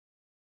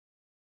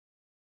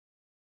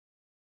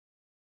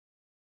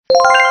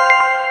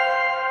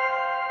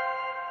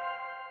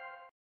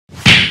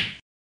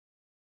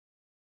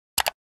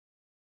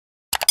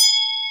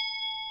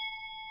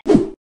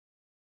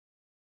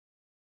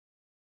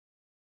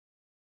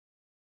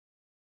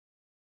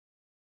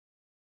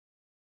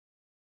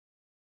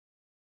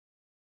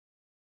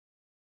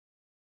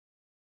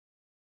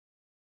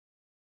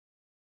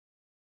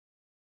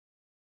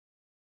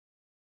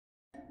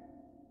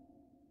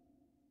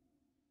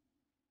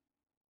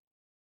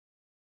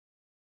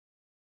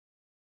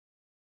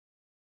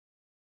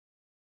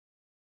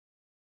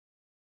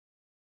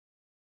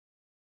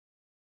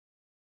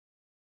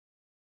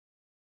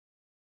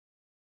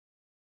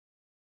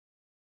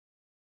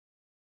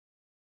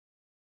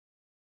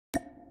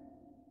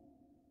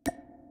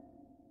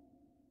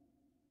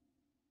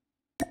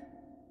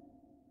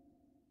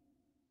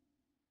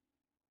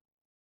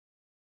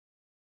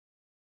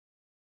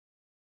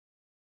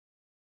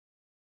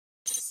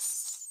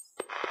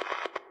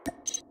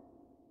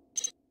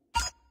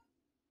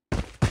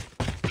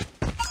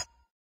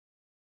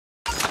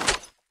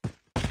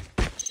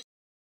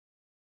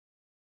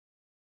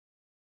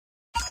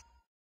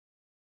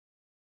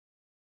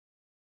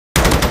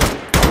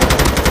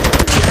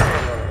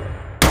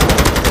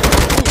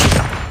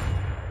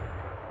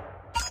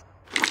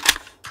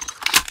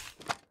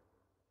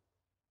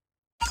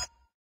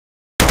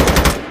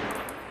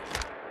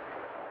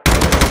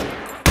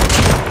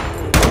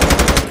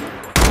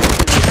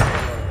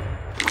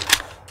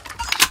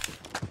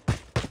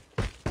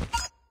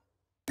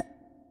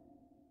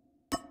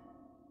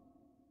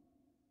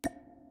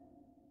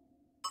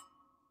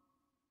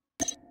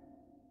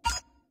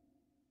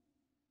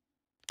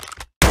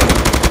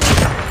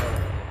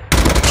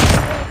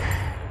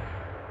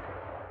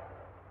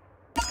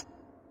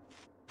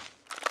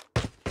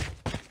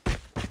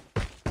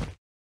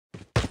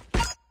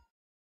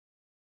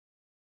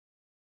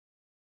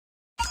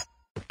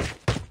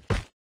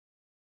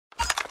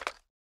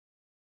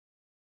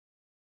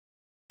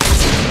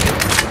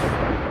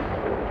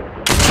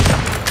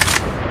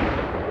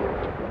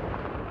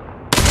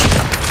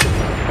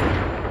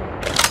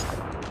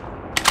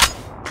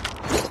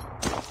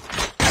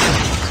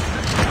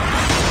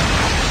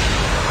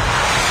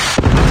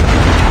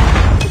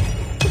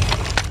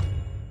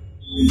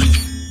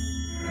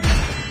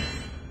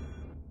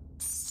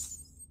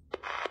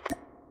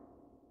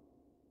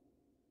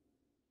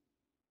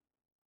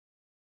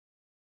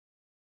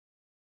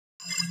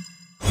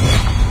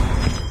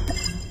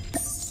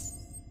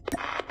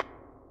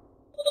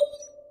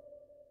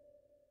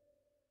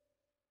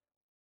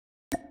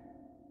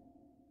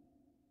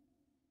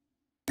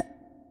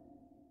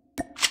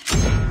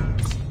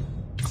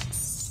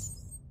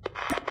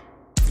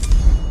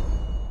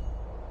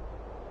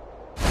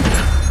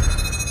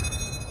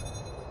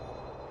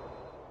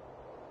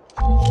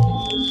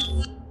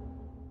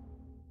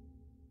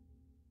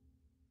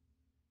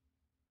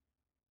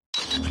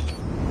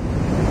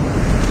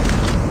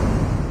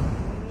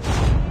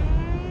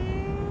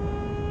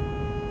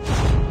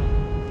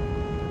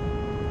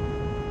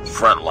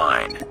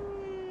Frontline.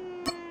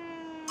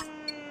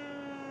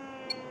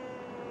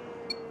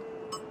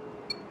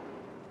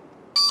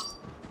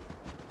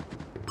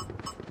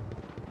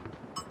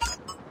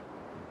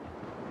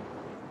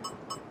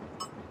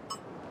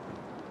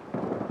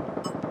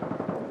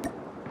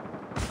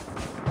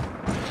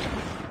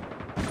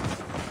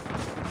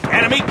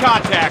 Enemy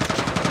contact!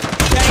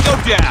 Tango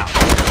down!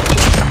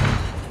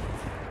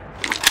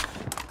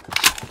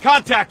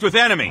 Contact with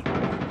enemy!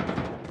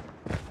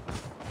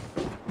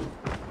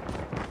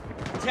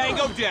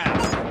 Tango down!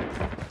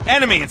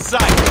 Enemy in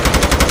sight!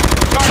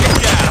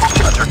 Target down!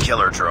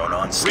 Hunter-killer drone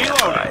on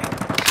standby.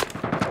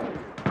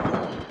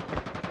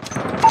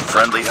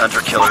 Friendly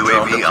hunter-killer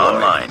UAV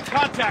online.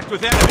 Contact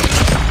with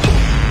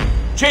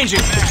enemy! Changing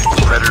back!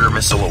 Predator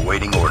missile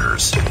awaiting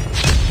orders.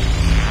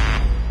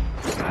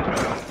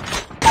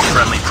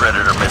 Friendly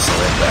Predator missile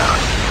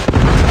inbound.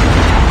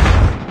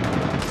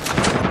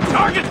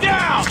 Target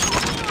down!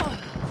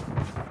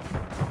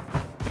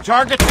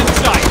 Target's in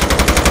sight!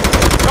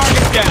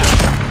 Target down!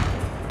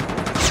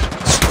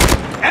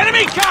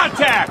 Enemy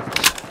contact!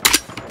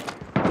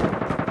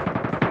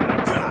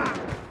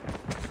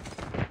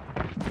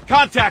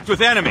 Contact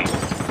with enemy!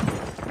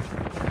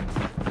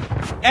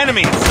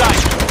 Enemy in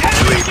sight!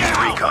 Enemy UAV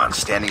down! recon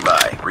standing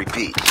by.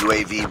 Repeat,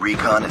 UAV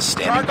recon is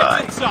standing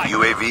Target's by. in sight.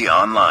 UAV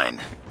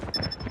online.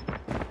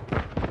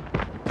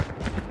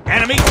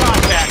 Enemy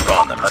contact!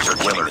 On the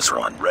hunter-killer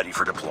drone, ready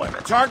for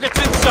deployment. Target's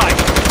in sight!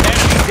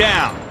 Enemy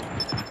down!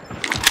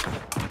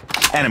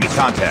 Enemy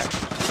contact!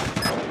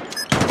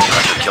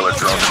 Hunter-killer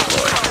drone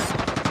deployed.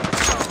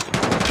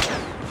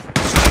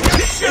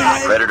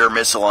 Predator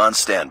missile on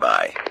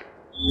standby.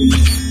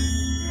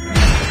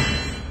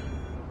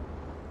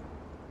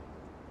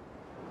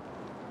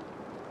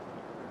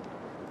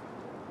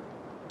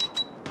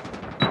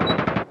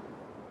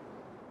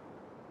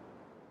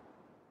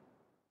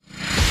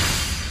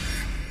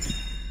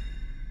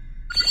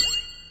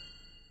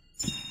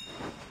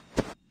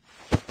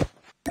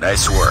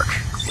 Nice work.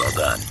 Well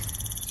done.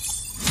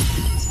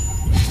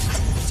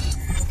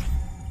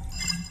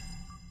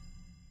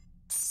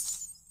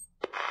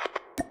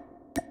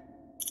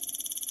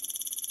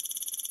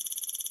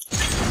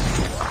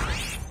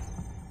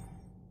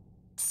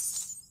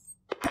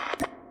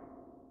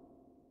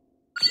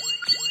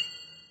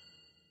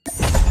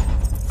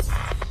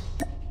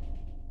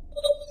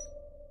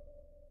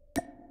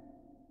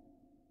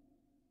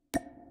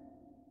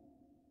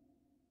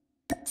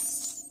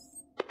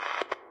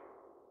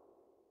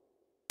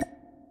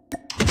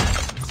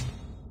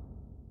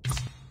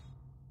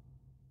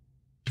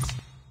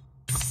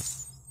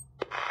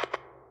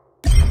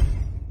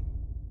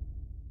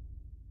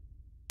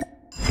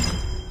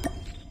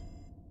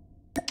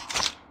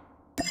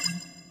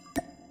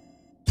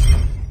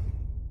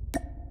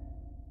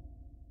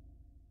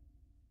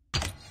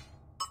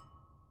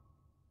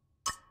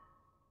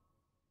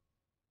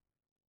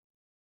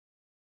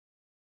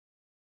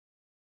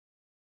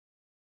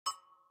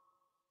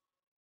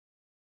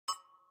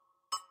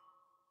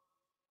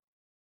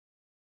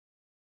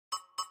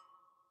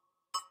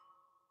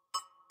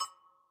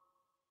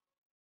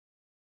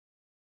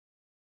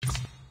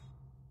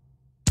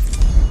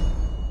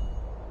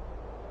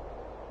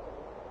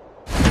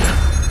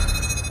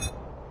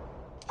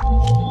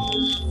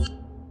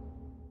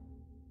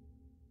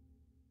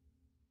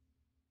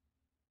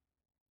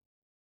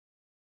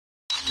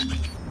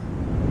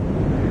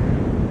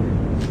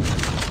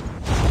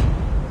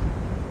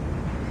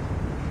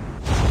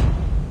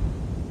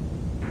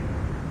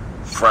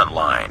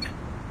 Frontline.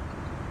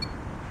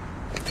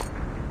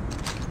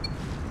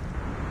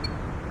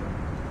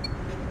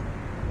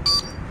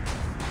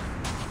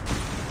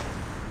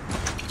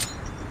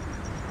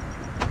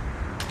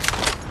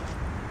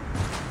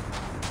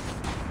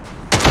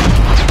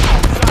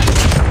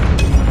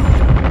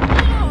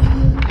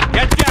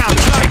 Get down!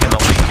 Taking the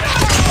lead.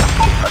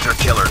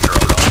 Hunter-killer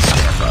drone on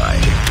standby.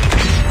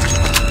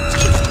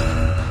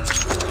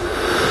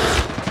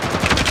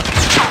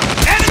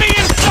 Enemy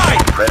in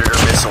sight! Predator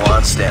missile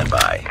on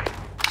standby.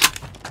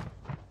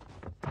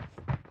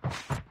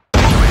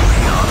 UAV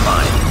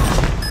online.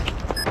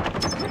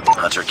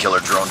 Hunter-killer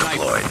drone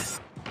deployed.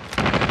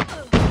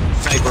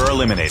 Sniper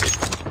eliminated.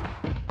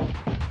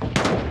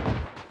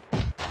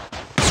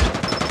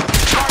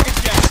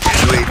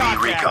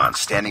 UAV recon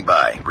standing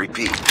by.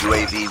 Repeat,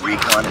 UAV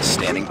recon is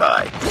standing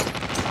by.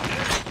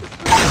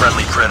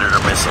 Friendly Predator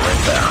missile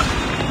inbound.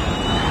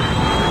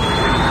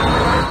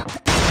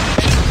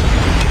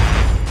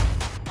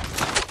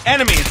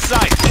 Enemy in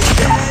sight!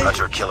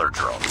 Hunter-killer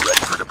drone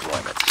ready for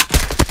deployment.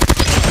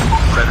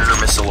 Predator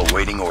missile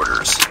awaiting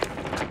orders.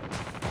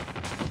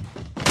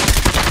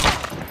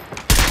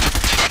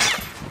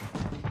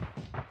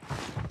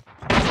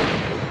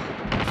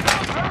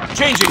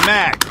 Changing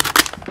mag!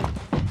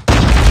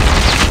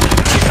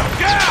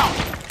 Down!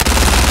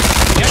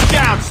 Get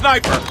down,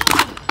 sniper!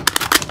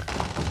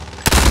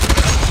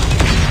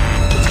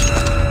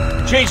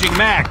 Changing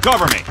mag,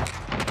 cover me.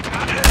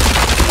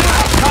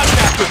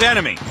 Contact with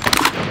enemy.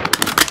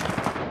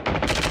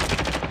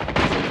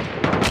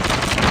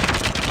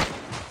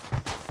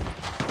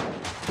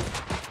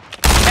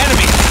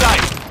 Enemy in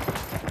sight.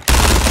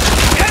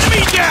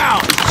 Enemy down!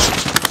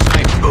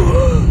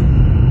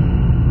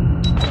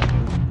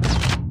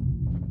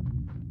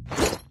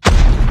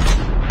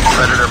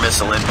 Predator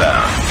missile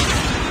inbound.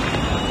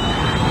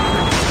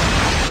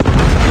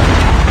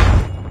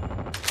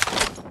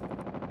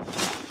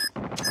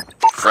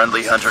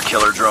 Friendly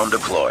hunter-killer drone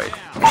deployed.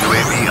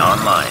 UAV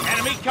online.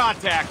 Enemy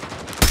contact.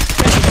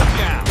 Taking them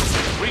down.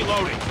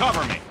 Reloading.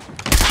 Cover me.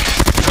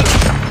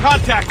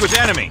 Contact with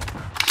enemy.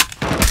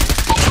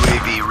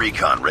 UAV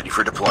recon ready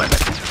for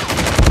deployment.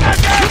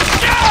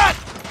 Shot!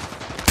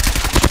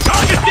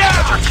 Target down!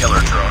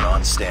 Hunter-killer drone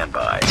on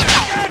standby.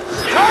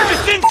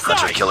 Target's in sight!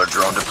 Hunter-killer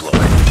drone deployed.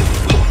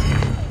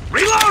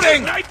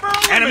 Reloading!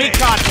 Enemy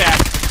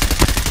contact.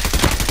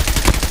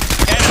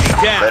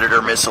 Enemy down.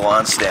 Predator missile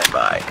on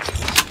standby.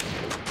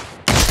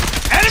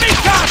 Enemy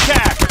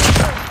contact!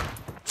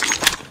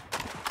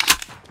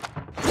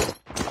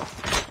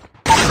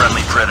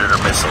 Friendly Predator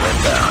missile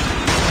inbound.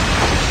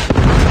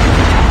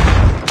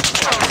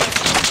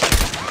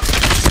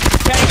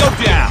 Tango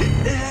down.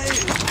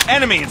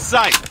 Enemy in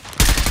sight.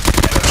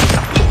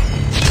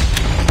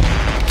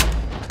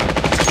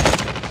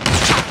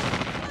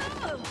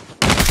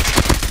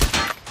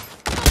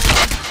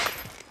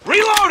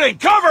 Reloading!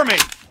 Cover me!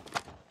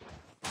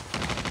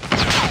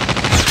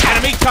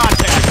 Enemy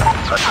contact.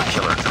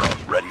 Hunter-killer drone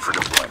ready for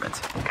deployment.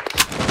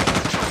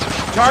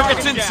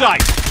 Target's in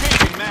sight.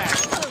 Changing mag.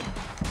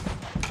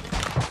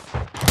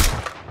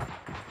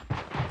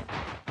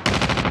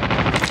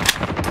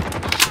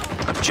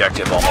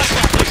 Objective almost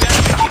complete.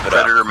 Keep it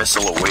up. Predator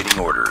missile awaiting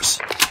orders.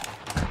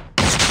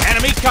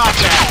 Enemy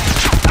contact.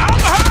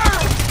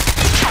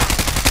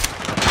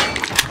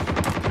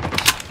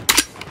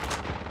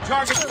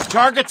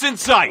 Target's in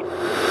sight.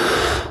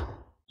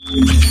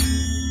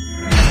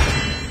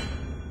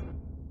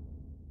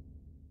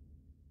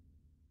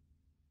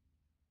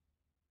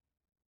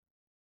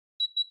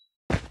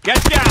 Get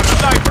down,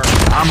 sniper!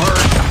 I'm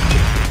hurt.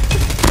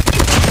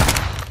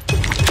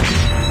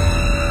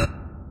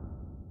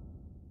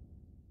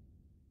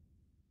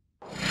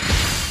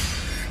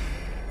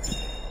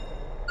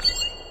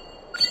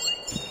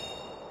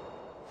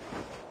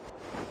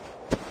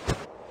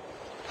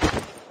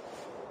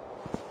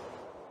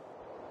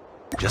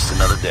 Just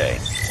another day.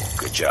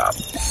 Good job.